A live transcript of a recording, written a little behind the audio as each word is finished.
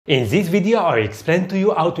In this video, I explain to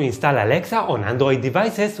you how to install Alexa on Android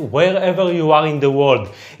devices wherever you are in the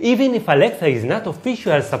world, even if Alexa is not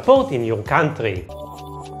official support in your country.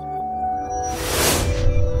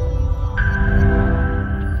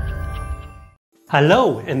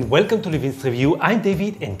 Hello and welcome to Levin's Review. I'm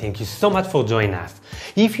David and thank you so much for joining us.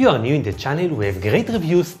 If you are new in the channel, we have great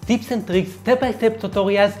reviews, tips and tricks, step-by-step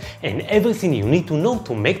tutorials and everything you need to know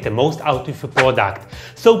to make the most out of a product.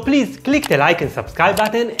 So please click the like and subscribe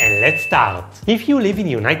button and let's start. If you live in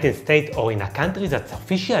the United States or in a country that's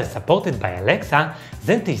officially supported by Alexa,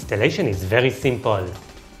 then the installation is very simple.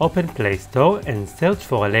 Open Play Store and search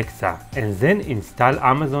for Alexa and then install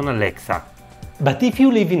Amazon Alexa. But if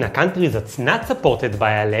you live in a country that's not supported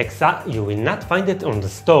by Alexa, you will not find it on the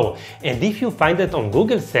store. And if you find it on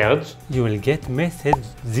Google search, you will get message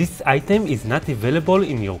this item is not available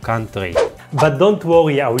in your country. But don't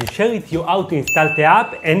worry, I will share with you how to install the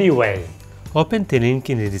app anyway. Open the link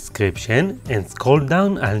in the description and scroll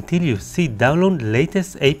down until you see download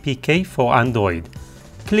latest APK for Android.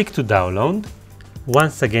 Click to download.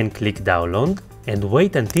 Once again click download and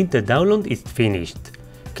wait until the download is finished.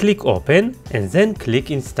 Click Open and then click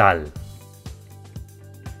Install.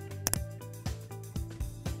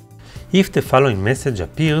 If the following message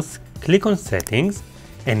appears, click on Settings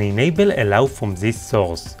and enable Allow from this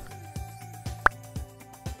source.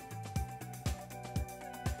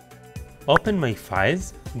 Open My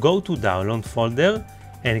Files, go to Download folder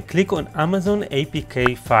and click on Amazon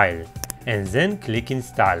APK file and then click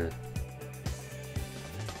Install.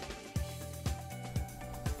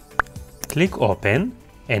 Click Open.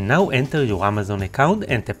 And now enter your Amazon account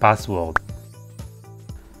and the password.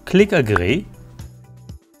 Click Agree.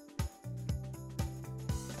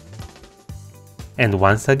 And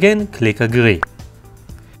once again, click Agree.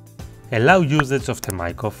 Allow usage of the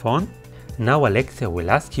microphone. Now Alexa will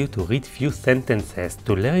ask you to read few sentences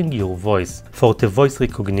to learn your voice for the voice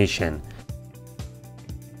recognition.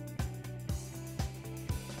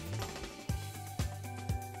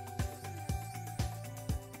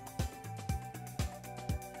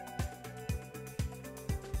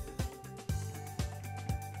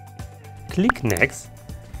 Click Next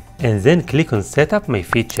and then click on Setup My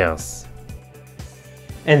Features.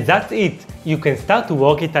 And that's it! You can start to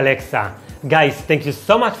work with Alexa. Guys, thank you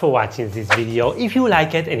so much for watching this video. If you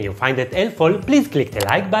like it and you find it helpful, please click the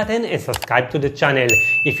like button and subscribe to the channel.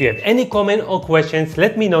 If you have any comment or questions,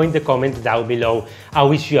 let me know in the comments down below. I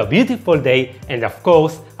wish you a beautiful day and of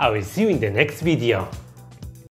course, I will see you in the next video.